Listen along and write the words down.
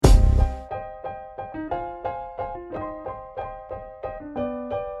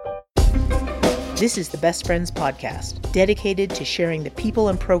This is the Best Friends podcast, dedicated to sharing the people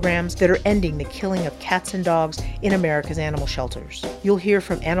and programs that are ending the killing of cats and dogs in America's animal shelters. You'll hear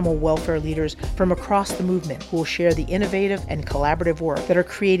from animal welfare leaders from across the movement who will share the innovative and collaborative work that are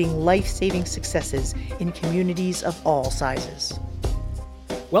creating life-saving successes in communities of all sizes.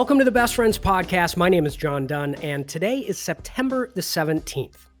 Welcome to the Best Friends podcast. My name is John Dunn, and today is September the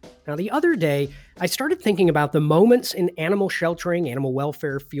 17th. Now, the other day, I started thinking about the moments in animal sheltering, animal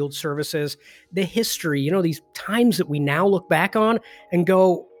welfare, field services, the history, these times that we now look back on and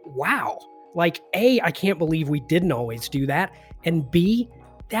go, wow, like A, I can't believe we didn't always do that, and B,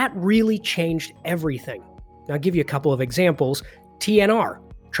 that really changed everything. Now, I'll give you a couple of examples. TNR,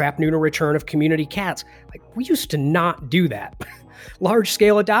 trap, neuter, return of community cats. We used to not do that.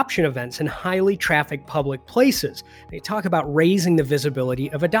 Large-scale adoption events in highly trafficked public places. They talk about raising the visibility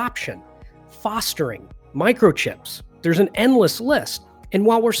of adoption, fostering, microchips. There's an endless list. And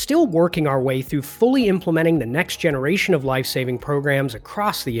while we're still working our way through fully implementing the next generation of life-saving programs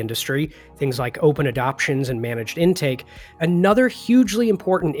across the industry, things like open adoptions and managed intake, another hugely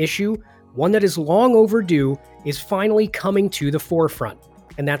important issue, one that is long overdue, is finally coming to the forefront.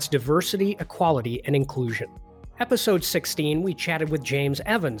 And that's diversity, equality, and inclusion. Episode 16, we chatted with James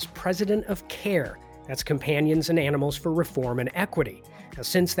Evans, president of CARE. That's Companions and Animals for Reform and Equity. Now,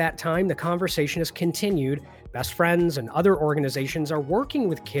 since that time, the conversation has continued. Best Friends and other organizations are working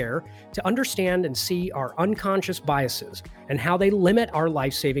with CARE to understand and see our unconscious biases and how they limit our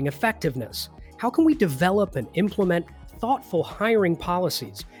life-saving effectiveness. How can we develop and implement thoughtful hiring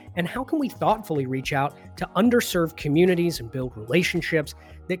policies? And how can we thoughtfully reach out to underserved communities and build relationships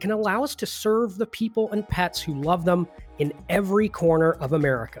that can allow us to serve the people and pets who love them in every corner of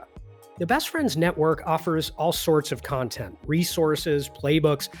America? The Best Friends Network offers all sorts of content, resources,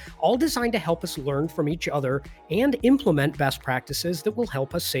 playbooks, all designed to help us learn from each other and implement best practices that will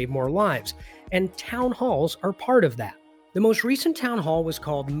help us save more lives. And town halls are part of that. The most recent town hall was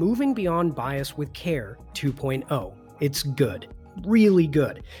called Moving Beyond Bias with Care 2.0. It's good. Really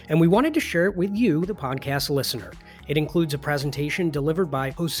good. And we wanted to share it with you, the podcast listener. It includes a presentation delivered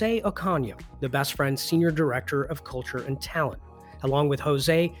by José Ocaño, the Best Friends Senior Director of Culture and Talent. Along with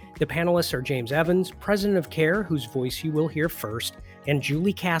Jose, the panelists are James Evans, President of CARE, whose voice you will hear first, and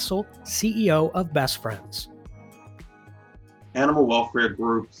Julie Castle, CEO of Best Friends. Animal welfare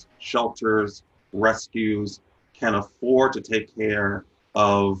groups, shelters, rescues can afford to take care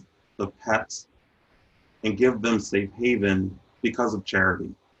of the pets and give them safe haven because of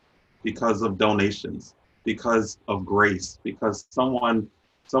charity, because of donations, because of grace, because someone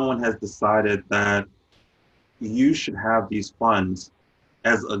has decided that you should have these funds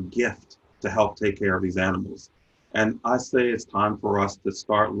as a gift to help take care of these animals. And I say it's time for us to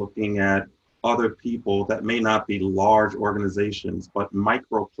start looking at other people that may not be large organizations, but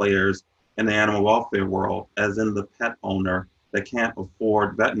micro players in the animal welfare world, as in the pet owner that can't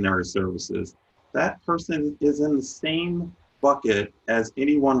afford veterinary services. That person is in the same bucket as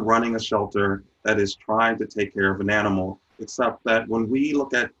anyone running a shelter that is trying to take care of an animal, except that when we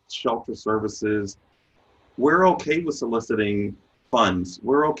look at shelter services, we're okay with soliciting funds.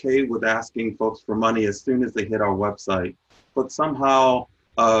 We're okay with asking folks for money as soon as they hit our website. But somehow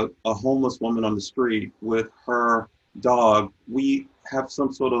a homeless woman on the street with her dog, we have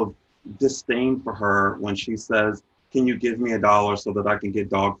some sort of disdain for her when she says, "Can you give me $1 so that I can get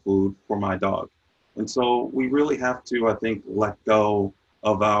dog food for my dog?" And so we really have to, I think, let go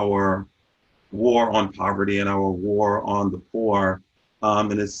of our war on poverty and our war on the poor.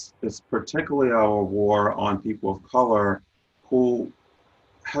 And it's particularly our war on people of color who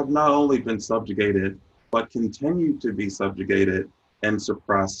have not only been subjugated, but continue to be subjugated and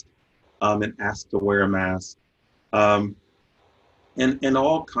suppressed and asked to wear a mask in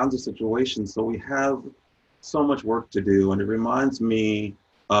all kinds of situations. So we have so much work to do. And it reminds me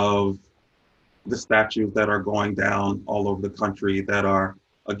of the statues that are going down all over the country that are,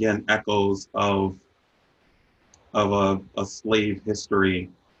 again, echoes of a slave history.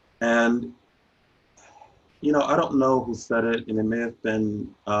 And, I don't know who said it, and it may have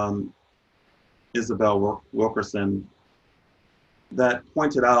been Isabel Wilkerson that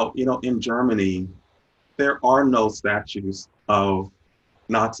pointed out, in Germany, there are no statues of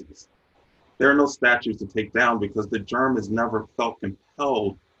Nazis. There are no statues to take down because the Germans never felt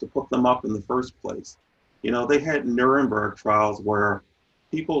compelled to put them up in the first place. They had Nuremberg trials where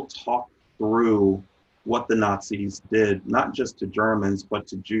people talked through what the Nazis did, not just to Germans, but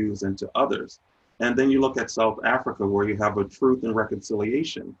to Jews and to others. And then you look at South Africa, where you have a truth and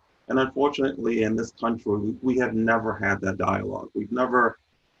reconciliation. And unfortunately, in this country, we have never had that dialogue. We've never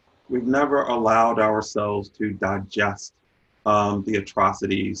allowed ourselves to digest the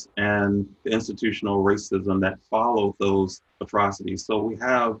atrocities and the institutional racism that follow those atrocities. So we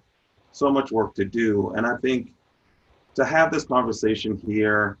have so much work to do. And I think to have this conversation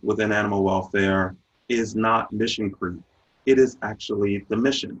here within animal welfare is not mission creep. It is actually the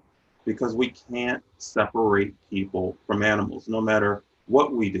mission, because we can't separate people from animals, no matter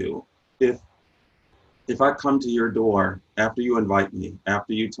what we do. If I come to your door after you invite me,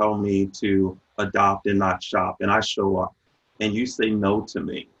 after you tell me to adopt and not shop, and I show up and you say no to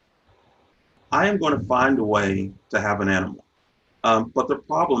me, I am going to find a way to have an animal. But the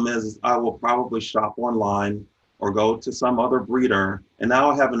problem is I will probably shop online or go to some other breeder, and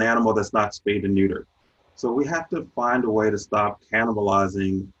now I have an animal that's not spayed and neutered. So we have to find a way to stop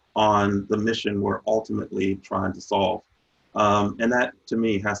cannibalizing on the mission we're ultimately trying to solve. And that, to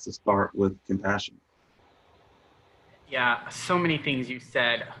me, has to start with compassion. Yeah, so many things you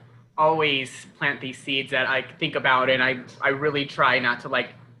said always plant these seeds that I think about, and I really try not to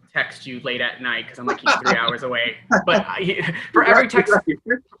like text you late at night because I'm like he's 3 hours away. But for every text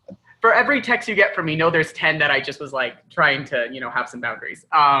for every text you get from me, know there's 10 that I just was like trying to have some boundaries.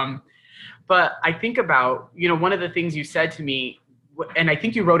 But I think about one of the things you said to me, and I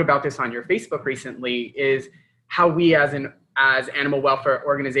think you wrote about this on your Facebook recently, is how we as animal welfare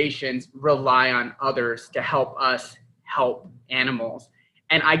organizations rely on others to help us help animals.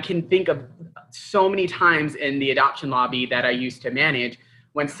 And I can think of so many times in the adoption lobby that I used to manage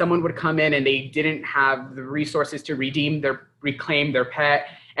when someone would come in and they didn't have the resources to reclaim their pet.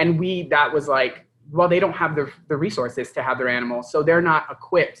 And that was like, well, they don't have the resources to have their animals, so they're not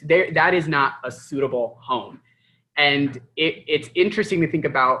equipped. That is not a suitable home. And it's interesting to think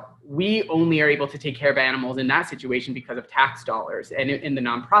about, we only are able to take care of animals in that situation because of tax dollars. And in the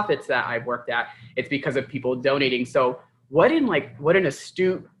nonprofits that I've worked at, it's because of people donating. So what an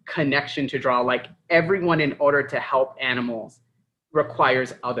astute connection to draw. Like, everyone, in order to help animals,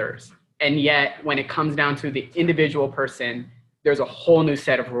 requires others. And yet when it comes down to the individual person, there's a whole new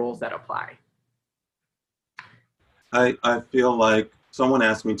set of rules that apply. I feel like someone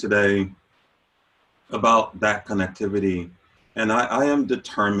asked me today about that connectivity, and I am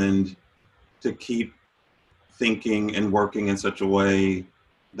determined to keep thinking and working in such a way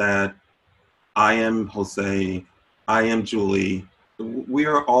that I am Jose, I am Julie. We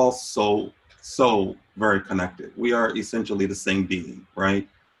are all so very connected. We are essentially the same being, right?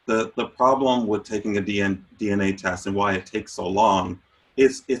 The problem with taking a DNA test and why it takes so long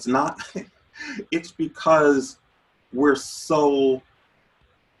is it's not, it's because we're so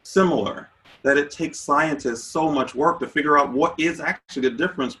similar that it takes scientists so much work to figure out what is actually the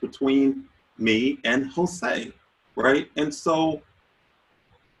difference between me and Jose, right? And so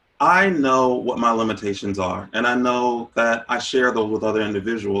I know what my limitations are, and I know that I share those with other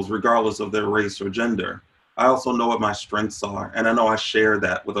individuals, regardless of their race or gender. I also know what my strengths are, and I know I share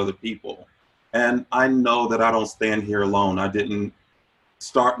that with other people. And I know that I don't stand here alone. I didn't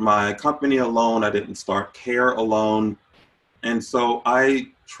start my company alone. I didn't start CARE alone. And so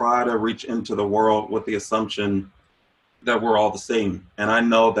I try to reach into the world with the assumption that we're all the same. And I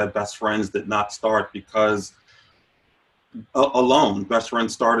know that Best Friends did not start because alone. Best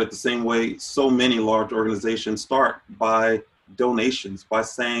Friends started the same way so many large organizations start, by donations, by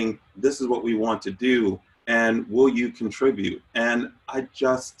saying, this is what we want to do, and will you contribute? And I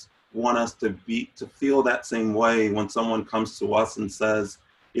just want us to feel that same way when someone comes to us and says,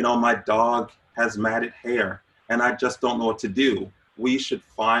 my dog has matted hair and I just don't know what to do. We should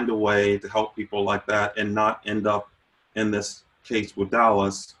find a way to help people like that and not end up in this case with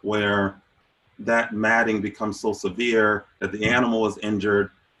Dallas, where that matting becomes so severe that the animal is injured.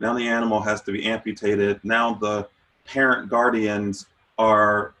 Now the animal has to be amputated. Now the parent guardians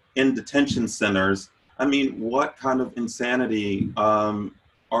are in detention centers. I mean, what kind of insanity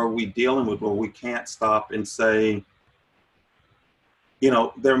are we dealing with where we can't stop and say,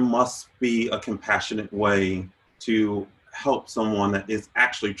 there must be a compassionate way to help someone that is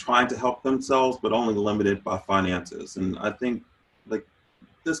actually trying to help themselves, but only limited by finances. And I think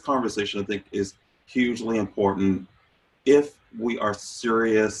this conversation, I think, is hugely important if we are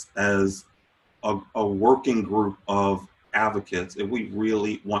serious as a working group of advocates, if we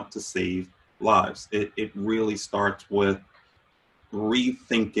really want to save lives. It really starts with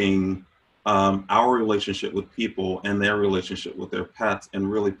rethinking our relationship with people and their relationship with their pets,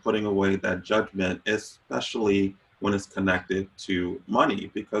 and really putting away that judgment, especially when it's connected to money,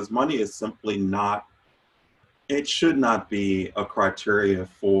 because money is simply not, it should not be a criteria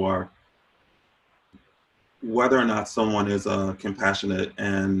for whether or not someone is a compassionate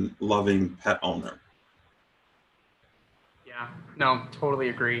and loving pet owner. Yeah, no, totally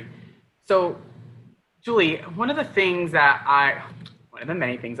agree. So Julie, one of the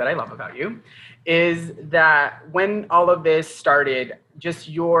many things that I love about you is that when all of this started, just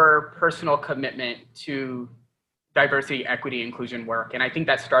your personal commitment to diversity, equity, inclusion work. And I think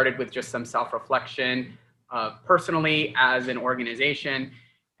that started with just some self-reflection personally as an organization.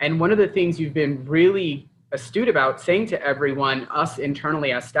 And one of the things you've been really astute about saying to everyone, us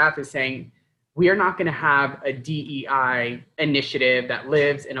internally as staff, is saying, we are not going to have a DEI initiative that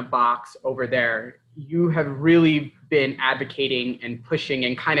lives in a box over there. You have really been advocating and pushing,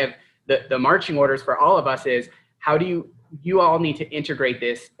 and kind of the marching orders for all of us is, how do you all need to integrate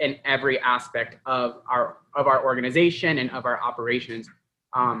this in every aspect of our organization and of our operations.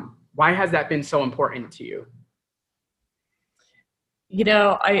 Why has that been so important to you? You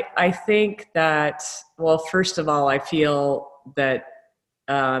know, I think that, well, first of all, I feel that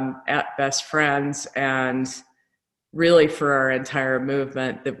at Best Friends, and really for our entire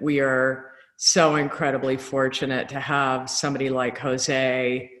movement, that we are so incredibly fortunate to have somebody like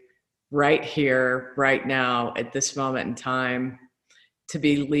Jose right here, right now, at this moment in time, to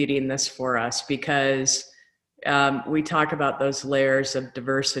be leading this for us, because we talk about those layers of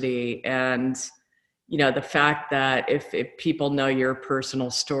diversity, and you know, the fact that if people know your personal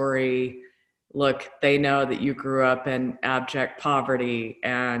story, look, they know that you grew up in abject poverty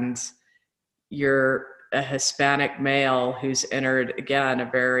and you're a Hispanic male who's entered, again, a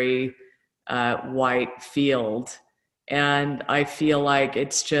very white field. And I feel like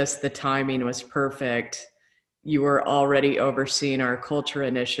it's just the timing was perfect. You were already overseeing our culture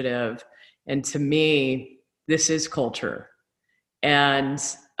initiative. And to me, this is culture. And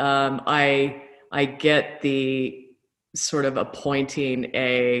I get the sort of appointing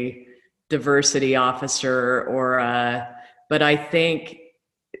a diversity officer but I think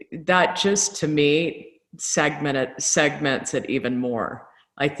that just, to me, segments it even more.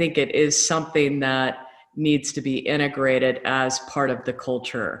 I think it is something that needs to be integrated as part of the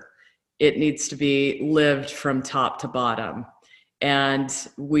culture. It needs to be lived from top to bottom. And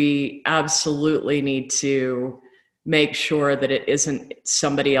we absolutely need to make sure that it isn't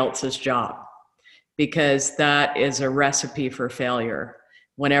somebody else's job, because that is a recipe for failure.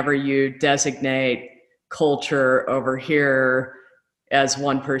 Whenever you designate culture over here as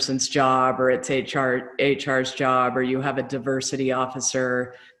one person's job, or it's HR's job, or you have a diversity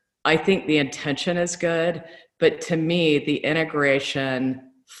officer, I think the intention is good, but to me, the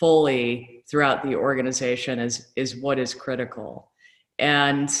integration fully throughout the organization is what is critical.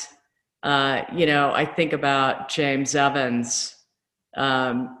 And you know, I think about James Evans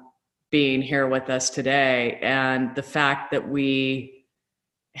being here with us today, and the fact that we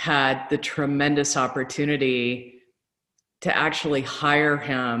had the tremendous opportunity to actually hire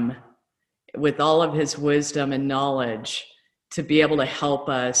him with all of his wisdom and knowledge to be able to help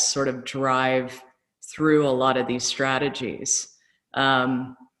us sort of drive through a lot of these strategies,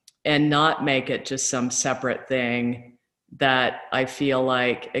 and not make it just some separate thing that I feel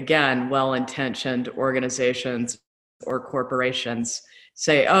like, again, well-intentioned organizations or corporations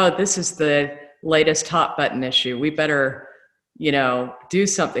say, oh, this is the latest hot button issue, we better, you know, do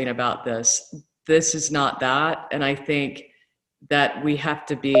something about this. This is not that. And I think that we have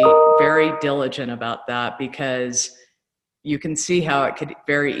to be very diligent about that, because you can see how it could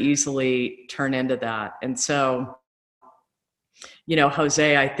very easily turn into that. And so, you know,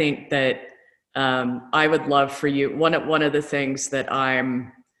 Jose, I think that I would love for you, one of the things that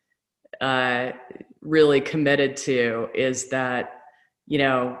I'm really committed to is that, you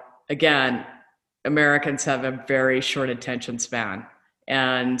know, again, Americans have a very short attention span.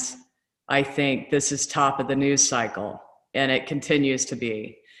 And I think this is top of the news cycle, and it continues to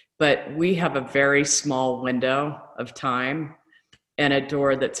be. But we have a very small window of time and a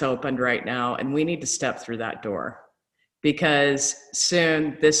door that's opened right now, and we need to step through that door, because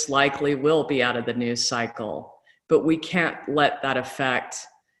soon this likely will be out of the news cycle. But we can't let that affect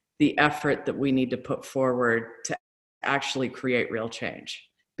the effort that we need to put forward to actually create real change,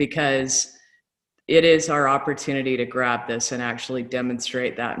 because it is our opportunity to grab this and actually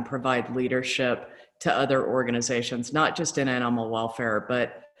demonstrate that and provide leadership to other organizations, not just in animal welfare,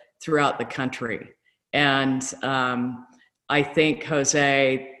 but throughout the country. And I think,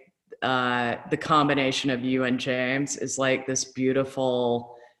 Jose, the combination of you and James is like this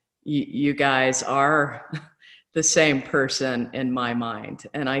beautiful, you guys are the same person in my mind.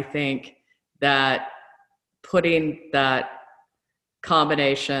 And I think that putting that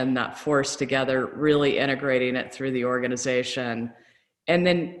combination, that force together, really integrating it through the organization, and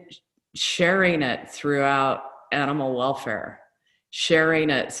then sharing it throughout animal welfare, sharing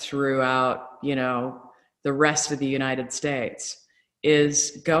it throughout, you know, the rest of the United States,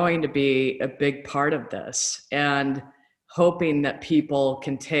 is going to be a big part of this, and hoping that people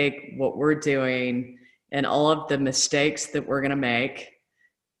can take what we're doing and all of the mistakes that we're going to make,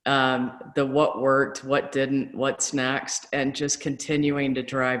 the what worked, what didn't, what's next, and just continuing to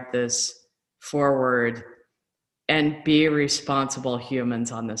drive this forward and be responsible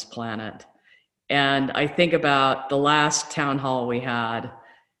humans on this planet. And I think about the last town hall we had,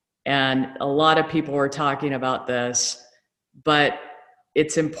 and a lot of people were talking about this, but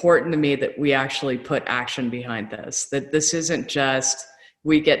it's important to me that we actually put action behind this, that this isn't just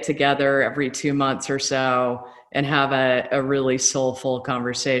we get together every 2 months or so and have a really soulful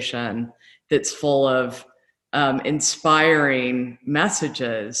conversation that's full of inspiring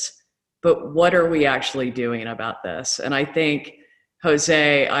messages, but what are we actually doing about this? And I think,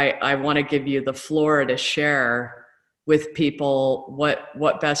 Jose, I want to give you the floor to share with people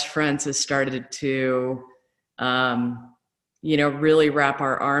what Best Friends has started to really wrap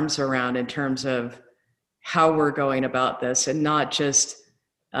our arms around in terms of how we're going about this, and not just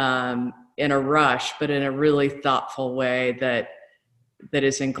in a rush, but in a really thoughtful way that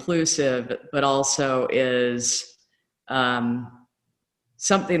is inclusive, but also is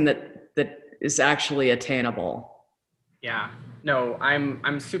something that is actually attainable. Yeah, no,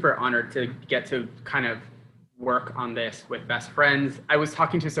 I'm super honored to get to kind of work on this with Best Friends. I was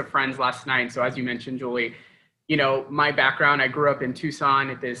talking to some friends last night. So as you mentioned, Julie, my background, I grew up in Tucson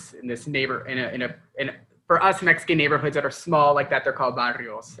in this for us Mexican neighborhoods that are small like that, they're called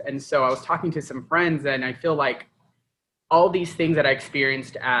barrios. And so I was talking to some friends, and I feel like all these things that I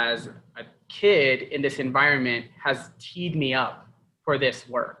experienced as a kid in this environment has teed me up for this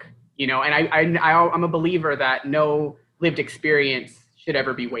work, and I'm a believer that no lived experience should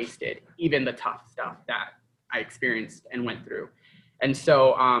ever be wasted, even the tough stuff that I experienced and went through. And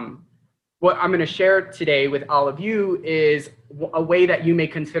so what I'm going to share today with all of you is a way that you may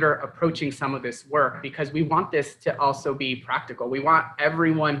consider approaching some of this work, because we want this to also be practical. We want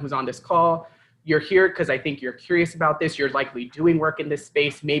everyone who's on this call, you're here because I think you're curious about this. You're likely doing work in this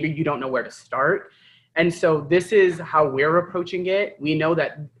space. Maybe you don't know where to start. And so this is how we're approaching it. We know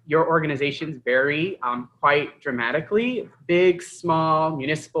that your organizations vary quite dramatically: big, small,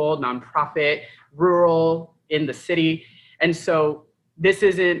 municipal, nonprofit, rural, in the city. And so this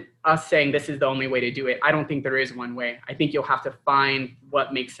isn't us saying this is the only way to do it. I don't think there is one way. I think you'll have to find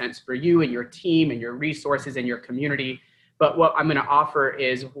what makes sense for you and your team and your resources and your community. But what I'm going to offer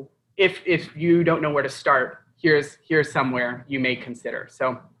is, if you don't know where to start, here's somewhere you may consider.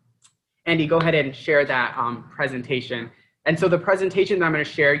 So Andy, go ahead and share that presentation. And so the presentation that I'm going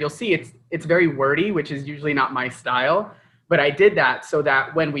to share, you'll see it's very wordy, which is usually not my style, but I did that so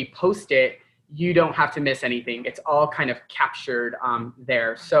that when we post it, you don't have to miss anything. It's all kind of captured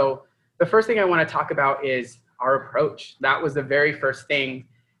there. So the first thing I want to talk about is our approach. That was the very first thing.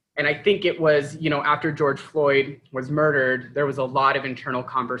 And I think it was, after George Floyd was murdered, there was a lot of internal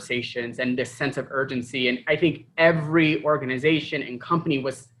conversations and this sense of urgency. And I think every organization and company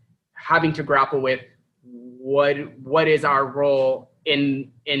was having to grapple with what is our role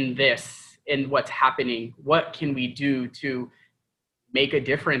in this, in what's happening? What can we do to make a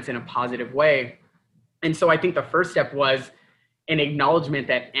difference in a positive way? And so I think the first step was an acknowledgement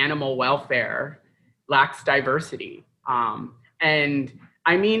that animal welfare lacks diversity. And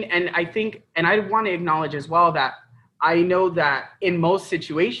I want to acknowledge as well that I know that in most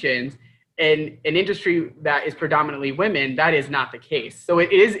situations, in an industry that is predominantly women, that is not the case. So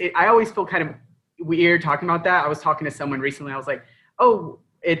I always feel kind of weird talking about that. I was talking to someone recently, I was like, oh,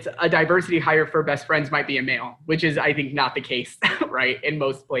 it's a diversity hire for Best Friends might be a male, which is, I think, not the case, right, in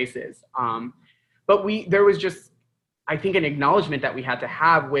most places. But there was just, I think, an acknowledgement that we had to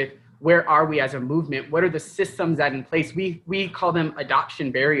have with where are we as a movement? What are the systems that in place? We call them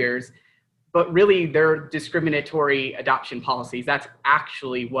adoption barriers, but really they're discriminatory adoption policies. That's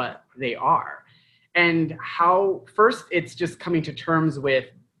actually what they are. And first, it's just coming to terms with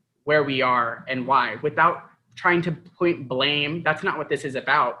where we are and why, without trying to point blame. That's not what this is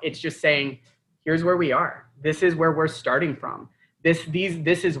about. It's just saying, here's where we are. This is where we're starting from. This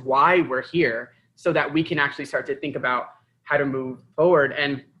is why we're here, so that we can actually start to think about how to move forward.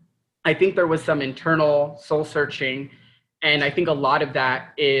 And I think there was some internal soul searching, and I think a lot of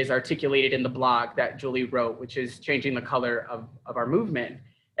that is articulated in the blog that Julie wrote, which is Changing the Color of Our Movement.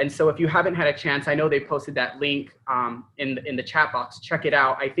 And so if you haven't had a chance, I know they posted that link in the chat box, check it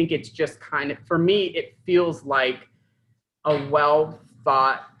out. I think it's just kind of, for me, it feels like a well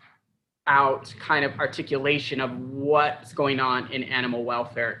thought out kind of articulation of what's going on in animal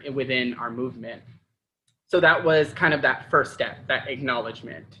welfare within our movement. So that was kind of that first step, that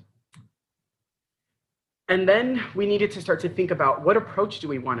acknowledgement. And then we needed to start to think about what approach do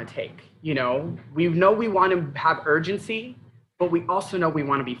we want to take? We know we want to have urgency, but we also know we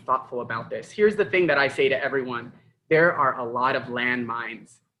want to be thoughtful about this. Here's the thing that I say to everyone. There are a lot of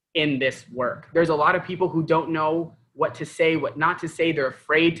landmines in this work. There's a lot of people who don't know what to say, what not to say. They're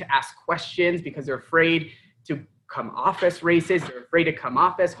afraid to ask questions because they're afraid to come off as racist. They're afraid to come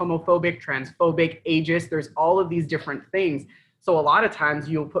off as homophobic, transphobic, ageist. There's all of these different things. So a lot of times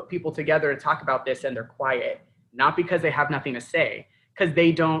you'll put people together to talk about this and they're quiet, not because they have nothing to say, because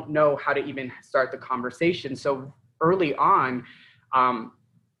they don't know how to even start the conversation. So early on,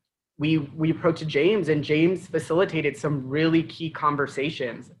 we approached James, and James facilitated some really key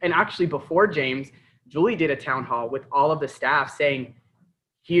conversations. And actually before James, Julie did a town hall with all of the staff saying,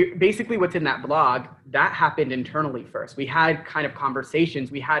 here, basically what's in that blog, that happened internally first. We had kind of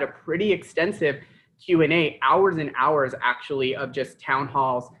conversations. We had a pretty extensive Q&A, hours and hours actually of just town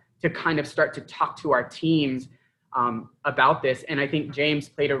halls to kind of start to talk to our teams about this. And I think James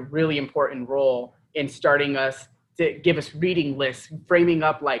played a really important role in starting us to give us reading lists, framing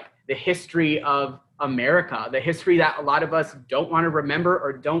up like the history of America, the history that a lot of us don't want to remember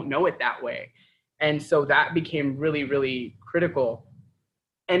or don't know it that way. And so that became really, really critical.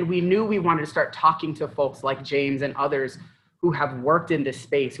 And we knew we wanted to start talking to folks like James and others who have worked in this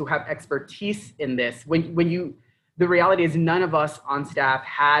space, who have expertise in this. The reality is none of us on staff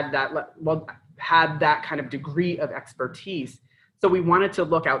had that kind of degree of expertise. So we wanted to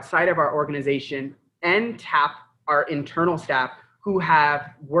look outside of our organization and tap our internal staff who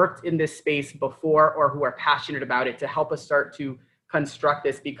have worked in this space before or who are passionate about it to help us start to construct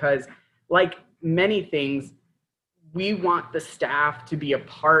this, because like many things, we want the staff to be a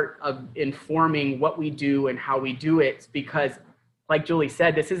part of informing what we do and how we do it, because like Julie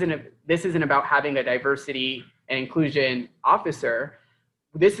said, this isn't about having a diversity and inclusion officer.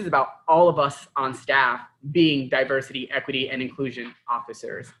 This is about all of us on staff being diversity, equity, and inclusion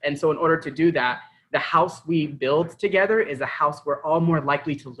officers. And so in order to do that, the house we build together is a house we're all more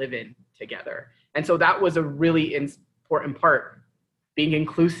likely to live in together. And so that was a really important part, being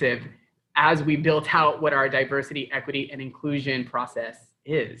inclusive as we built out what our diversity, equity, and inclusion process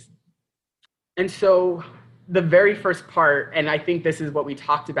is. And so the very first part, and I think this is what we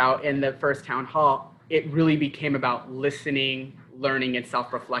talked about in the first town hall, it really became about listening, learning, and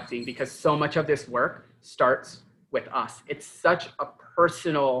self-reflecting, because so much of this work starts with us. It's such a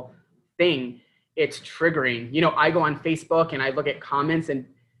personal thing. It's triggering. I go on Facebook and I look at comments, and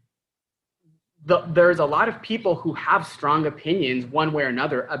there's a lot of people who have strong opinions one way or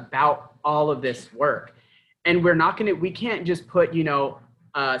another about all of this work. And we can't just put,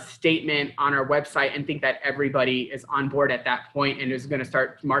 a statement on our website and think that everybody is on board at that point and is going to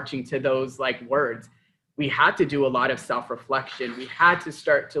start marching to those like words. We had to do a lot of self-reflection. We had to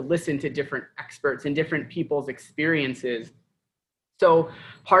start to listen to different experts and different people's experiences. So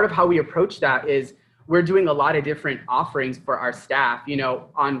part of how we approach that is we're doing a lot of different offerings for our staff,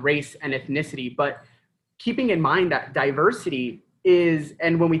 on race and ethnicity, but keeping in mind that diversity is,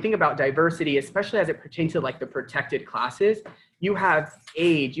 and when we think about diversity, especially as it pertains to like the protected classes, you have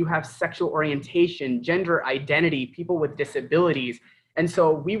age, you have sexual orientation, gender identity, people with disabilities. And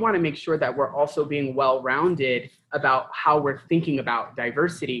so we want to make sure that we're also being well-rounded about how we're thinking about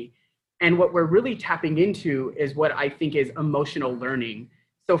diversity. And what we're really tapping into is what I think is emotional learning.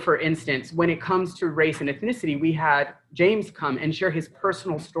 So for instance, when it comes to race and ethnicity, we had James come and share his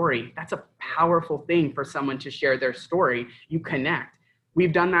personal story. That's a powerful thing for someone to share their story. You connect.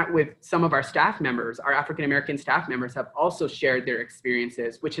 We've done that with some of our staff members. Our African-American staff members have also shared their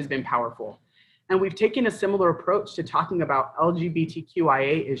experiences, which has been powerful. And we've taken a similar approach to talking about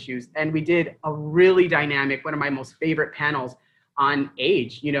LGBTQIA issues. And we did a really dynamic, one of my most favorite panels on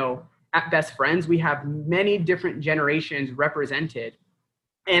age. At Best Friends, we have many different generations represented.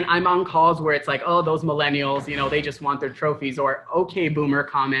 And I'm on calls where it's like, oh, those millennials, they just want their trophies, or okay, boomer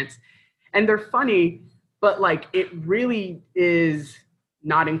comments. And they're funny, but like it really is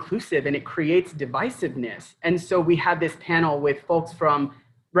not inclusive and it creates divisiveness. And so we had this panel with folks from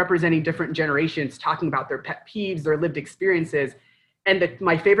representing different generations talking about their pet peeves, their lived experiences. And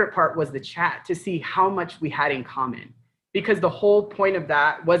my favorite part was the chat to see how much we had in common. Because the whole point of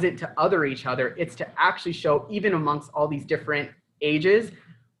that wasn't to other each other, it's to actually show, even amongst all these different ages,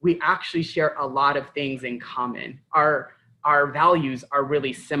 we actually share a lot of things in common. Our values are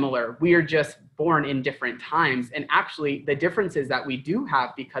really similar. We are just born in different times. And actually the differences that we do have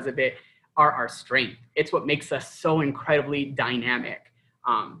because of it are our strength. It's what makes us so incredibly dynamic.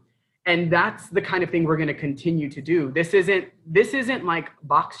 And that's the kind of thing we're gonna continue to do. This isn't like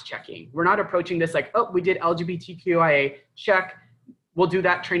box checking. We're not approaching this like, oh, we did LGBTQIA, check. We'll do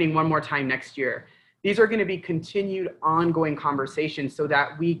that training one more time next year. These are going to be continued ongoing conversations so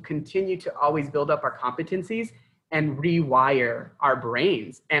that we continue to always build up our competencies and rewire our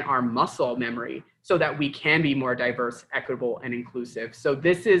brains and our muscle memory so that we can be more diverse, equitable, and inclusive. So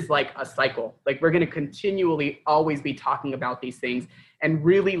this is like a cycle. Like we're going to continually always be talking about these things and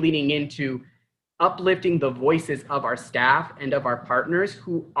really leaning into uplifting the voices of our staff and of our partners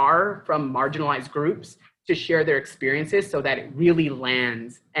who are from marginalized groups to share their experiences so that it really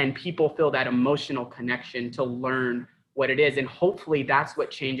lands and people feel that emotional connection to learn what it is. And hopefully that's what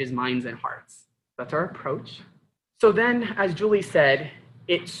changes minds and hearts. That's our approach. So then, as Julie said,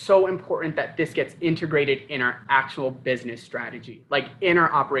 it's so important that this gets integrated in our actual business strategy, like in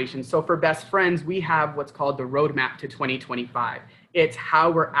our operations. So for Best Friends, we have what's called the Roadmap to 2025. It's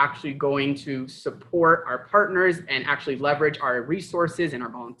how we're actually going to support our partners and actually leverage our resources and our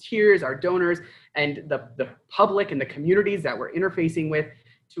volunteers, our donors, and the public and the communities that we're interfacing with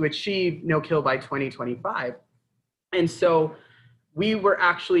to achieve no kill by 2025. And so we were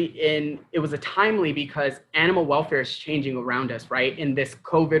actually it was a timely because animal welfare is changing around us, right? In this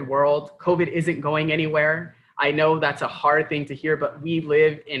COVID world, COVID isn't going anywhere. I know that's a hard thing to hear, but we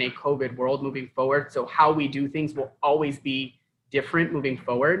live in a COVID world moving forward. So how we do things will always be different moving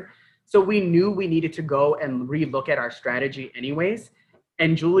forward. So we knew we needed to go and relook at our strategy anyways.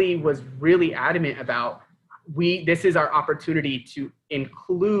 And Julie was really adamant about this is our opportunity to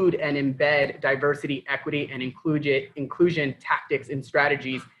include and embed diversity, equity, and inclusion tactics and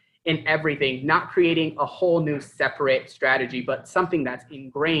strategies in everything, not creating a whole new separate strategy, but something that's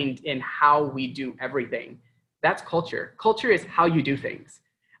ingrained in how we do everything. That's culture. Culture is how you do things.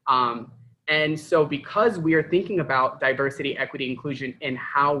 And so because we are thinking about diversity, equity, inclusion in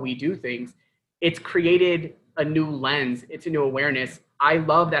how we do things, it's created a new lens. It's a new awareness. I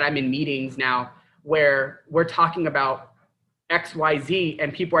love that I'm in meetings now where we're talking about X, Y, Z,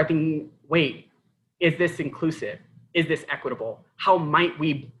 and people are thinking, wait, is this inclusive? Is this equitable? How might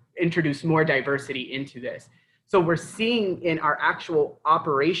we introduce more diversity into this? So we're seeing in our actual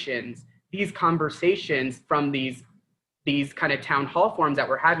operations, these conversations from these kind of town hall forums that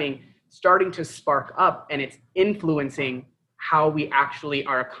we're having starting to spark up, and it's influencing how we actually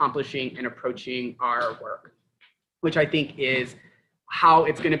are accomplishing and approaching our work, which I think is how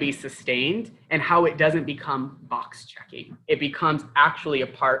it's going to be sustained and how it doesn't become box checking. It becomes actually a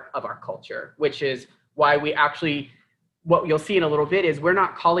part of our culture, which is why we actually, what you'll see in a little bit is we're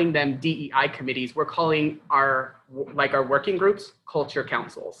not calling them DEI committees. We're calling our working groups culture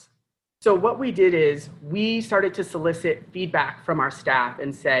councils. So what we did is we started to solicit feedback from our staff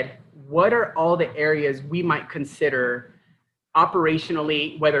and said, what are all the areas we might consider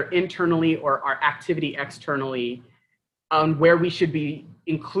operationally, whether internally or our activity externally, on where we should be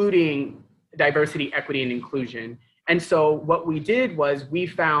including diversity, equity, and inclusion. And so what we did was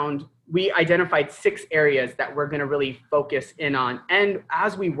we identified 6 areas that we're gonna really focus in on. And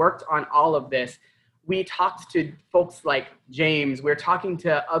as we worked on all of this, we talked to folks like James, we're talking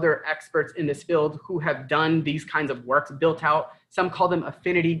to other experts in this field who have done these kinds of works, built out, some call them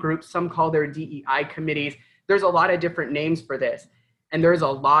affinity groups, some call their DEI committees. There's a lot of different names for this. And there's a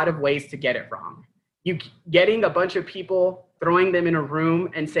lot of ways to get it wrong. You getting a bunch of people, throwing them in a room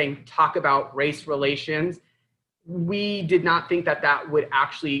and saying, talk about race relations, we did not think that that would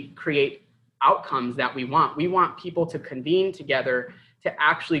actually create outcomes that we want. We want people to convene together to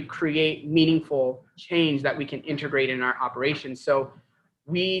actually create meaningful change that we can integrate in our operations. So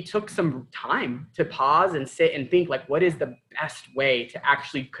we took some time to pause and sit and think, like, what is the best way to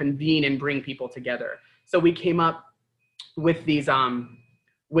actually convene and bring people together? So we came up with these,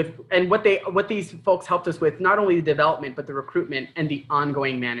 what these folks helped us with, not only the development, but the recruitment and the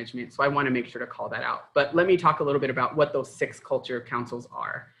ongoing management. So I want to make sure to call that out. But let me talk a little bit about what those 6 culture councils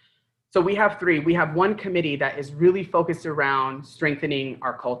are. So we have 3. We have one committee that is really focused around strengthening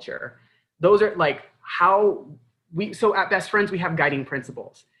our culture. Those are like so at Best Friends, we have guiding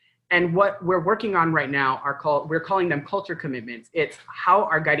principles. And what we're working on right now we're calling them culture commitments. It's how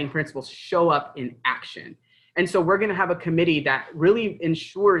our guiding principles show up in action. And so we're going to have a committee that really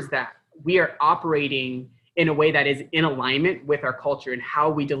ensures that we are operating in a way that is in alignment with our culture and how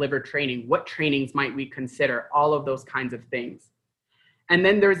we deliver training. What trainings might we consider? All of those kinds of things. And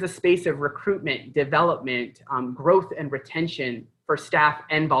then there's the space of recruitment, development, growth and retention for staff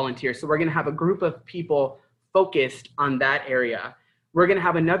and volunteers. So we're going to have a group of people focused on that area. We're going to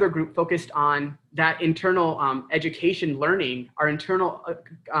have another group focused on that internal education learning, our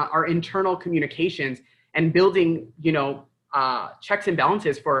internal communications, and building, checks and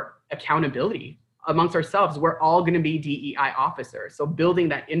balances for accountability amongst ourselves. We're all going to be DEI officers. So building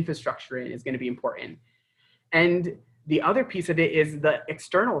that infrastructure in is going to be important. And the other piece of it is the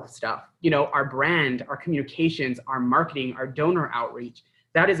external stuff, our brand, our communications, our marketing, our donor outreach.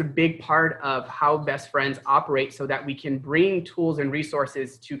 That is a big part of how Best Friends operate so that we can bring tools and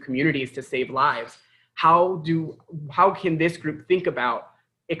resources to communities to save lives. How can this group think about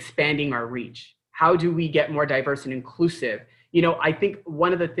expanding our reach? How do we get more diverse and inclusive? I think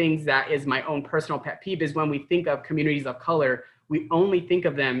one of the things that is my own personal pet peeve is when we think of communities of color, we only think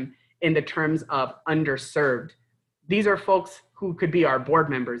of them in the terms of underserved. These are folks who could be our board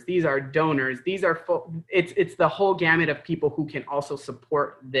members. These are donors. These are it's the whole gamut of people who can also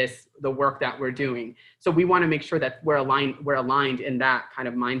support the work that we're doing. So we want to make sure that we're aligned in that kind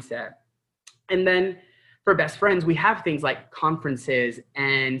of mindset. And then for Best Friends, we have things like conferences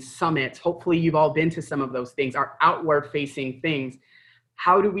and summits. Hopefully you've all been to some of those things, our outward facing things.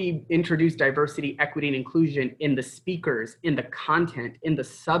 How do we introduce diversity, equity, and inclusion in the speakers, in the content, in the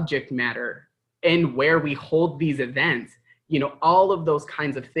subject matter, and where we hold these events? All of those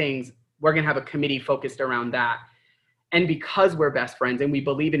kinds of things, we're going to have a committee focused around that. And because we're Best Friends and we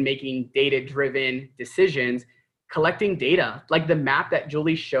believe in making data-driven decisions, collecting data, like the map that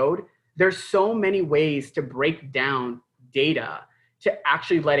Julie showed, there's so many ways to break down data to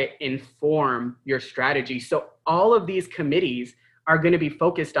actually let it inform your strategy. So all of these committees are going to be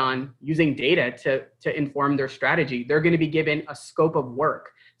focused on using data to inform their strategy. They're going to be given a scope of work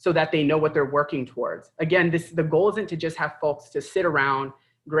so that they know what they're working towards. Again, the goal isn't to just have folks to sit around,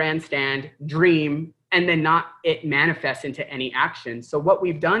 grandstand, dream, and then not it manifests into any action. So what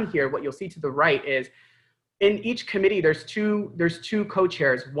we've done here, what you'll see to the right is, in each committee, there's two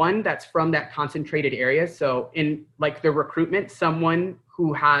co-chairs, one that's from that concentrated area. So in like the recruitment, someone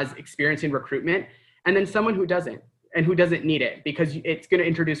who has experience in recruitment, and then someone who doesn't and who doesn't need it because it's going to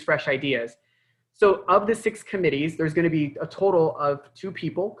introduce fresh ideas. So of the 6 committees, there's going to be a total of 2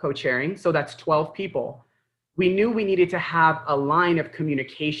 people co-chairing. So that's 12 people. We knew we needed to have a line of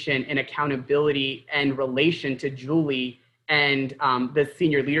communication and accountability and relation to Julie and the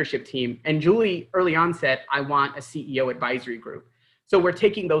senior leadership team. And Julie early on said, I want a CEO advisory group. So we're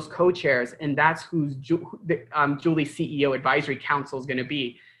taking those co-chairs, and that's who's Julie's CEO advisory council is going to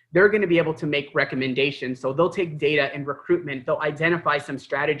be. They're going to be able to make recommendations. So they'll take data and recruitment. They'll identify some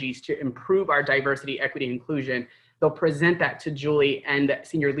strategies to improve our diversity, equity, and inclusion. They'll present that to Julie and the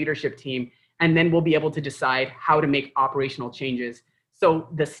senior leadership team. And then we'll be able to decide how to make operational changes. So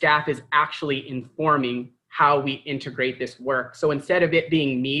the staff is actually informing how we integrate this work. So instead of it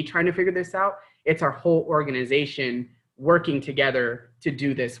being me trying to figure this out, it's our whole organization working together to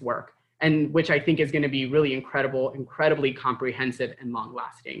do this work, and which I think is going to be really incredible, incredibly comprehensive and long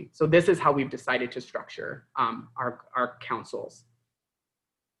lasting. So this is how we've decided to structure our councils.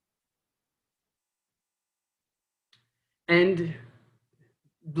 And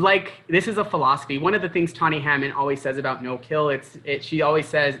like, this is a philosophy. One of the things Tawny Hammond always says about no kill, she always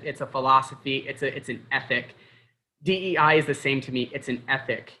says it's a philosophy, it's an ethic. DEI is the same to me, it's an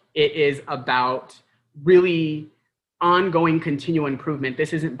ethic. It is about really ongoing continual improvement.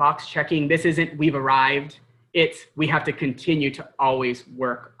 This isn't box checking. This isn't we've arrived. It's we have to continue to always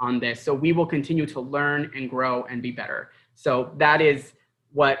work on this. So we will continue to learn and grow and be better. So that is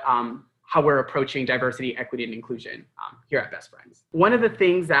what how we're approaching diversity, equity, and inclusion here at Best Friends. One of the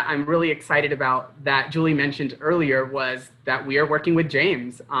things that I'm really excited about that Julie mentioned earlier was that we are working with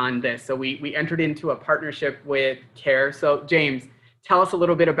James on this. So we entered into a partnership with CARE. So James, tell us a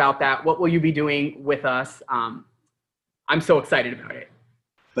little bit about that. What will you be doing with us? I'm so excited about it.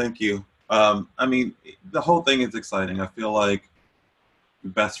 Thank you. I mean, the whole thing is exciting. I feel like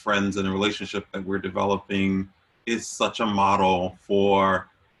Best Friends and the relationship that we're developing is such a model for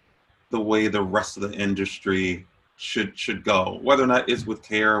the way the rest of the industry should go. Whether or not it's with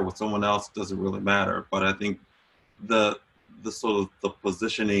CARE or with someone else doesn't really matter. But I think the sort of the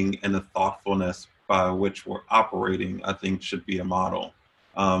positioning and the thoughtfulness by which we're operating, I think, should be a model.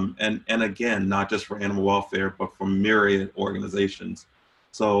 And again, not just for animal welfare, but for myriad organizations.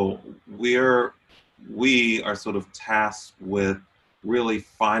 So we are sort of tasked with really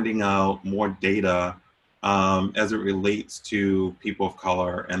finding out more data as it relates to people of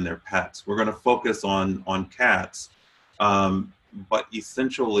color and their pets. We're going to focus on cats, but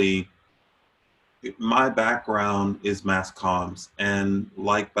essentially, my background is mass comms, and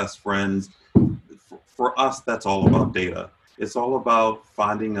like Best Friends, for us, that's all about data. It's all about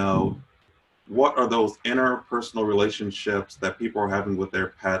finding out what are those interpersonal relationships that people are having with their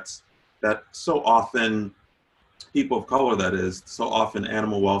pets that so often, people of color that is, so often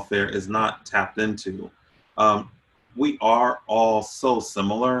animal welfare is not tapped into. We are all so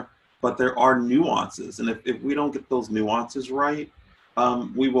similar, but there are nuances. And if we don't get those nuances right,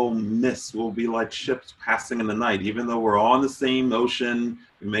 we'll be like ships passing in the night. Even though we're on the same ocean,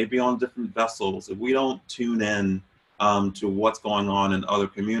 we may be on different vessels. If we don't tune in to what's going on in other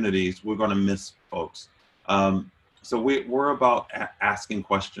communities, we're going to miss folks. So we're about asking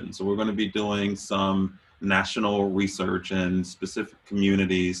questions. So we're going to be doing some national research in specific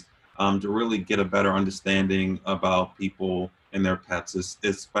communities to really get a better understanding about people and their pets,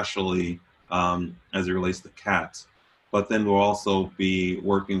 especially as it relates to cats. But then we'll also be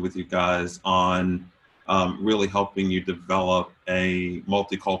working with you guys on really helping you develop a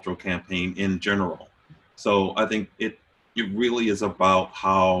multicultural campaign in general. So I think it really is about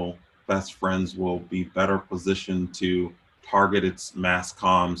how Best Friends will be better positioned to target its mass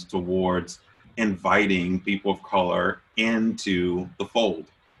comms towards inviting people of color into the fold.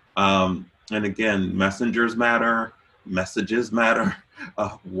 And again, messengers matter, messages matter,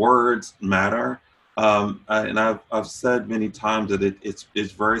 words matter. And I've said many times that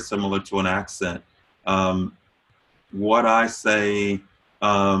it's very similar to an accent. What I say,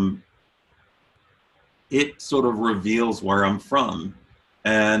 it sort of reveals where I'm from.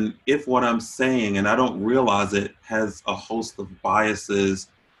 And if what I'm saying, and I don't realize it, has a host of biases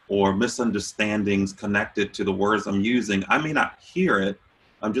or misunderstandings connected to the words I'm using, I may not hear it.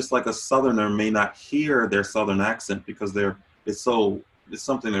 I'm just like a Southerner may not hear their Southern accent because it's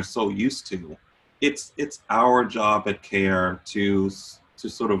something they're so used to. It's our job at CARE to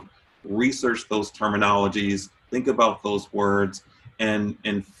sort of research those terminologies, think about those words, and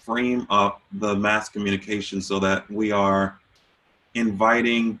frame up the mass communication so that we are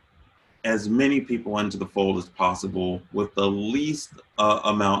inviting as many people into the fold as possible with the least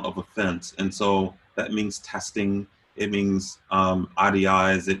amount of offense. And so that means testing, it means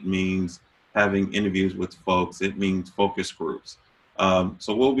IDIs, it means having interviews with folks, it means focus groups.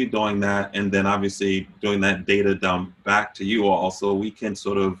 So we'll be doing that, and then obviously doing that data dump back to you all so we can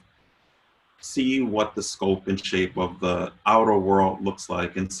sort of see what the scope and shape of the outer world looks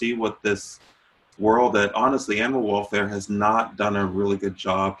like, and see what this world that honestly animal welfare has not done a really good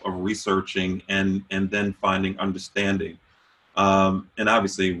job of researching and then finding understanding. And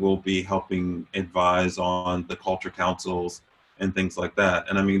obviously we'll be helping advise on the culture councils and things like that.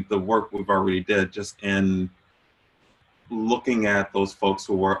 And I mean, the work we've already did just in looking at those folks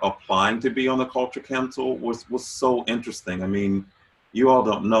who were applying to be on the culture council was so interesting. I mean, you all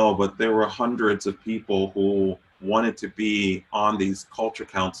don't know, but there were hundreds of people who wanted to be on these culture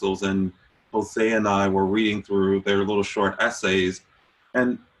councils, and Jose and I were reading through their little short essays,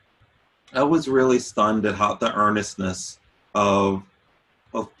 and I was really stunned at how the earnestness of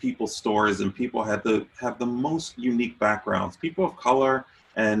people's stories, and people have the most unique backgrounds. People of color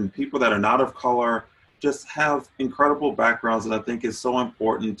and people that are not of color just have incredible backgrounds, and I think it's so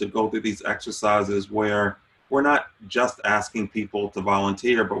important to go through these exercises where we're not just asking people to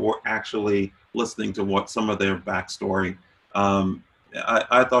volunteer, but we're actually listening to what some of their backstory.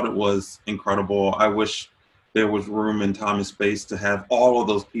 I thought it was incredible. I wish there was room and time and space to have all of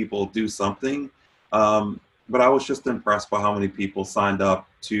those people do something. But I was just impressed by how many people signed up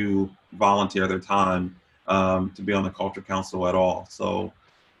to volunteer their time to be on the Culture Council at all. So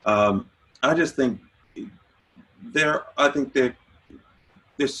I just think there's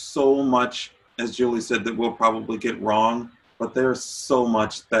so much, as Julie said, that we'll probably get wrong, but there's so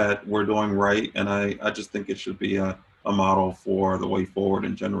much that we're doing right. And I just think it should be a model for the way forward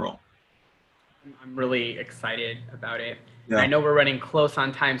in general. I'm really excited about it. Yeah. And I know we're running close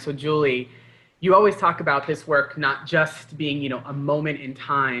on time. So Julie, you always talk about this work not just being, a moment in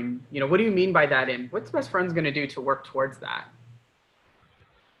time. What do you mean by that? And what's Best Friends going to do to work towards that?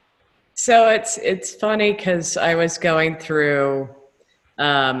 So it's funny because I was going through,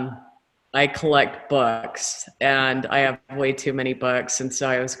 I collect books and I have way too many books. And so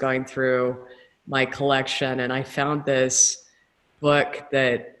I was going through my collection and I found this book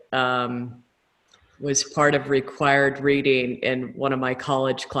that was part of required reading in one of my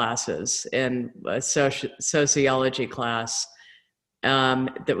college classes, in a sociology class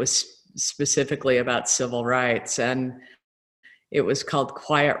that was specifically about civil rights. And it was called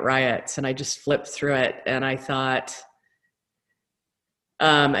Quiet Riots. And I just flipped through it and I thought,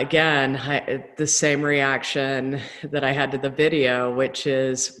 the same reaction that I had to the video, which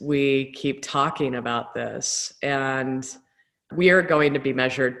is we keep talking about this and we are going to be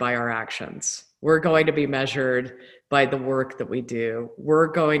measured by our actions. We're going to be measured by the work that we do. We're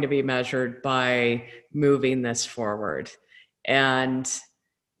going to be measured by moving this forward. And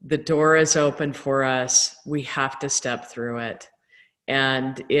the door is open for us. We have to step through it.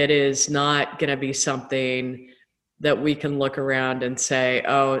 And it is not going to be something that we can look around and say,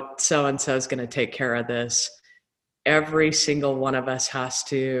 oh, so-and-so is going to take care of this. every single one of us has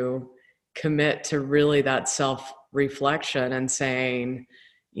to commit to really that self-reflection and saying,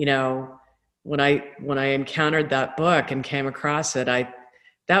 you know, when I encountered that book and came across it,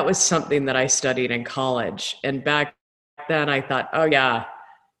 that was something that I studied in college. And back then I thought, oh yeah,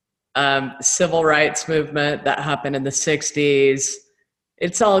 civil rights movement that happened in the 60s,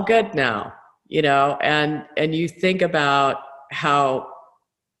 it's all good now, you know, and you think about how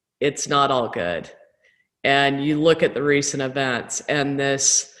it's not all good. And you look at the recent events and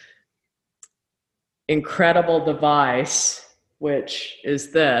this incredible device, which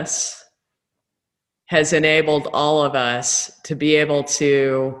is this, has enabled all of us to be able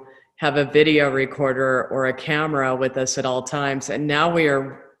to have a video recorder or a camera with us at all times. And now we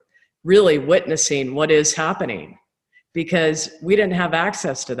are really witnessing what is happening, because we didn't have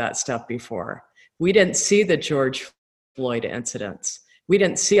access to that stuff before. We didn't see the George Floyd incidents. We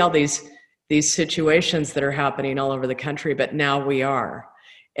didn't see all these situations that are happening all over the country, but now we are.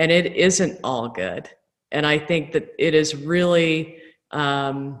 And it isn't all good. And I think that it is really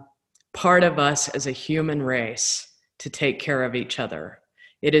part of us as a human race to take care of each other.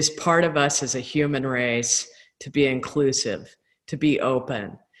 It is part of us as a human race to be inclusive, to be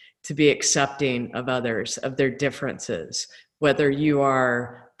open, to be accepting of others, of their differences, whether you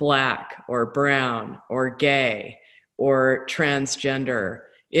are Black or brown or gay or transgender.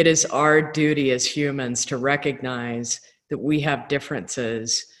 It is our duty as humans to recognize that we have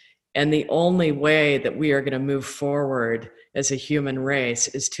differences. And the only way that we are going to move forward as a human race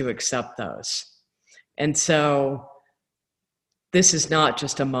is to accept those. And so this is not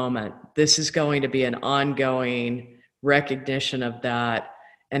just a moment. This is going to be an ongoing recognition of that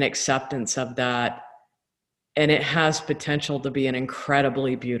and acceptance of that. And it has potential to be an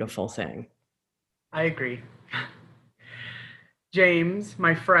incredibly beautiful thing. I agree. James,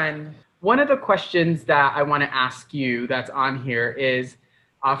 my friend, one of the questions that I want to ask you that's on here is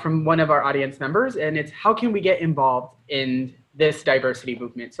from one of our audience members, and it's how can we get involved in this diversity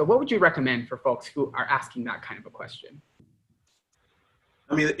movement? So what would you recommend for folks who are asking that kind of a question?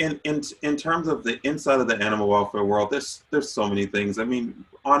 I mean, in terms of the inside of the animal welfare world, there's so many things. I mean,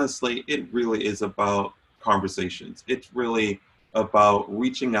 honestly, it really is about conversations. It's really about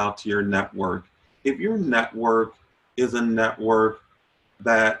reaching out to your network. If your network is a network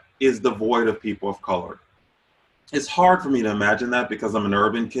that is devoid of people of color, it's hard for me to imagine that because I'm an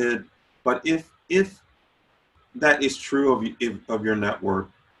urban kid. But if that is true of your network,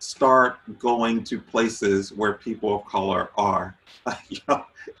 start going to places where people of color are. You know,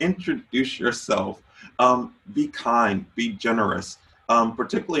 introduce yourself. Be kind. Be generous.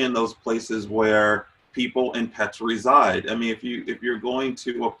 Particularly in those places where people and pets reside. I mean, if you're going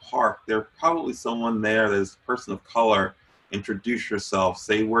to a park, there's probably someone there that's a person of color. Introduce yourself.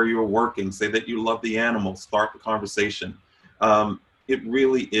 Say where you're working. Say that you love the animals. Start the conversation. It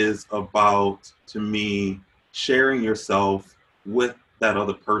really is about, to me, sharing yourself with that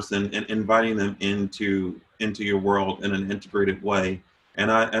other person and inviting them into your world in an integrated way. And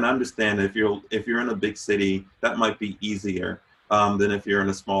I understand if you're in a big city, that might be easier than if you're in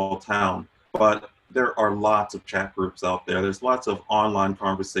a small town. But there are lots of chat groups out there. There's lots of online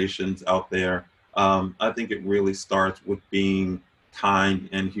conversations out there. I think it really starts with being kind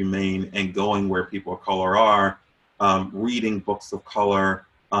and humane and going where people of color are, reading books of color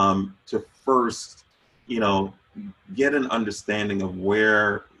to first, get an understanding of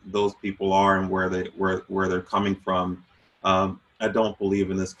where those people are and where they're coming from. I don't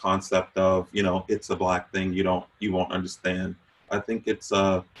believe in this concept of, it's a Black thing, you won't understand. I think it's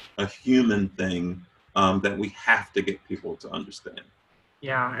a human thing that we have to get people to understand.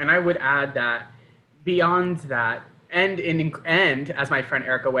 Yeah, and I would add that beyond that, and as my friend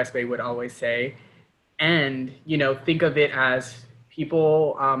Erica Westbay would always say, and think of it as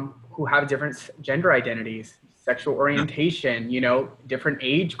people who have different gender identities, sexual orientation, different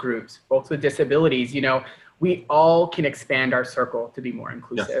age groups, folks with disabilities, we all can expand our circle to be more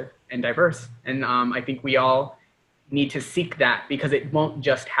inclusive and diverse. And I think we all need to seek that, because it won't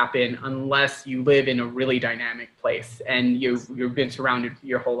just happen unless you live in a really dynamic place and you've been surrounded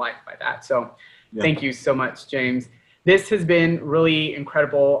your whole life by that. So thank you so much, James. This has been really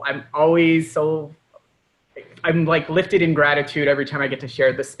incredible. I'm like lifted in gratitude every time I get to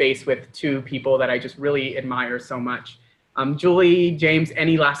share the space with two people that I just really admire so much. Julie, James,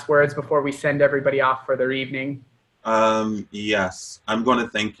 any last words before we send everybody off for their evening? Yes, I'm going to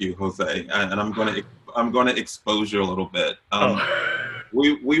thank you, Jose, and I'm going to expose you a little bit.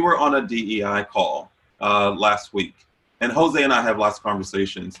 We were on a DEI call last week, and Jose and I have lots of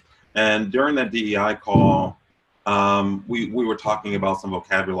conversations. And during that DEI call, We were talking about some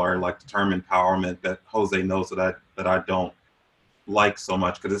vocabulary like the term empowerment that Jose knows that I don't like so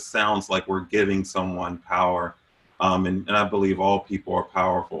much, because it sounds like we're giving someone power. And I believe all people are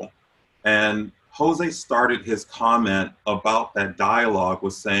powerful. And Jose started his comment about that dialogue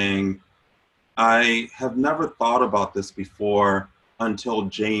with saying, I have never thought about this before until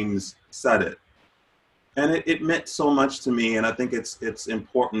James said it. And it meant so much to me. And I think it's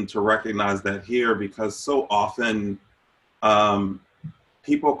important to recognize that here, because so often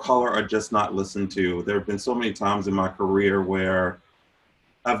people of color are just not listened to. There have been so many times in my career where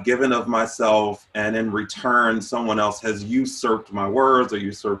I've given of myself, and in return, someone else has usurped my words or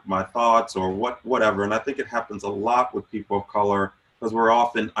usurped my thoughts or whatever. And I think it happens a lot with people of color, because we're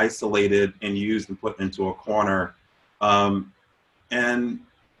often isolated and used and put into a corner. And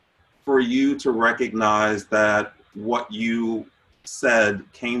for you to recognize that what you said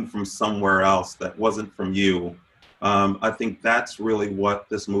came from somewhere else that wasn't from you, I think that's really what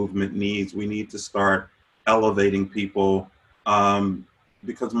this movement needs. We need to start elevating people,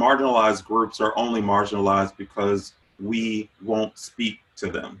 because marginalized groups are only marginalized because we won't speak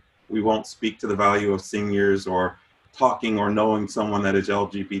to them. We won't speak to the value of seniors, or talking or knowing someone that is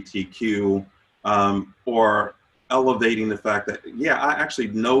LGBTQ, or elevating the fact that, yeah, I actually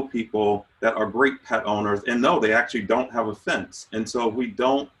know people that are great pet owners, and no, they actually don't have a fence. And so if we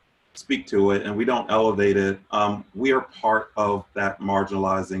don't speak to it and we don't elevate it, we are part of that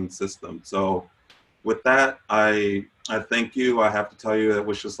marginalizing system. So with that, I thank you. I have to tell you, that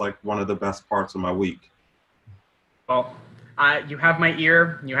was just like one of the best parts of my week. Well, you have my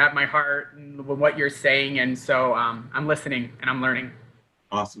ear, you have my heart with what you're saying, and so I'm listening and I'm learning.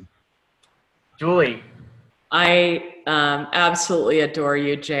 Awesome. Julie. I absolutely adore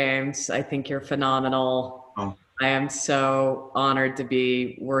you, James. I think you're phenomenal. Oh. I am so honored to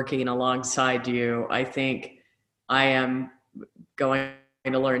be working alongside you. I think I am going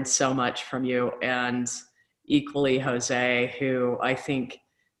to learn so much from you, and equally Jose, who I think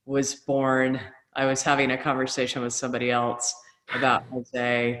was born. I was having a conversation with somebody else about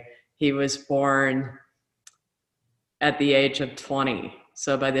Jose. He was born at the age of 20.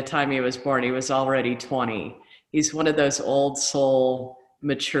 So by the time he was born, he was already 20. He's one of those old soul,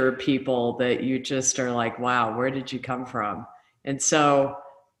 mature people that you just are like, wow, where did you come from? And so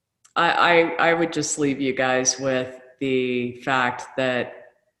I would just leave you guys with the fact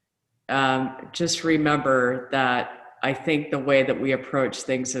that just remember that I think the way that we approach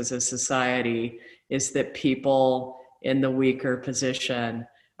things as a society is that people in the weaker position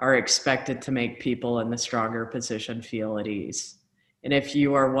are expected to make people in the stronger position feel at ease. And if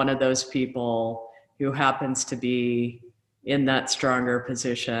you are one of those people who happens to be in that stronger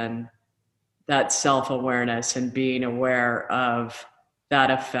position, that self-awareness and being aware of that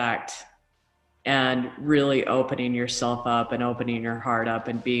effect and really opening yourself up and opening your heart up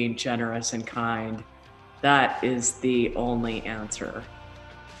and being generous and kind, that is the only answer.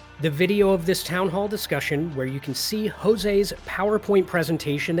 The video of this town hall discussion, where you can see Jose's PowerPoint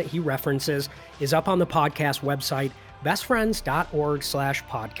presentation that he references, is up on the podcast website,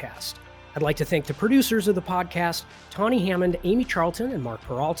 bestfriends.org/podcast. I'd like to thank the producers of the podcast, Tawny Hammond, Amy Charlton, and Mark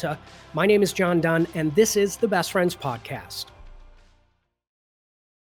Peralta. My name is John Dunn, and this is the Best Friends Podcast.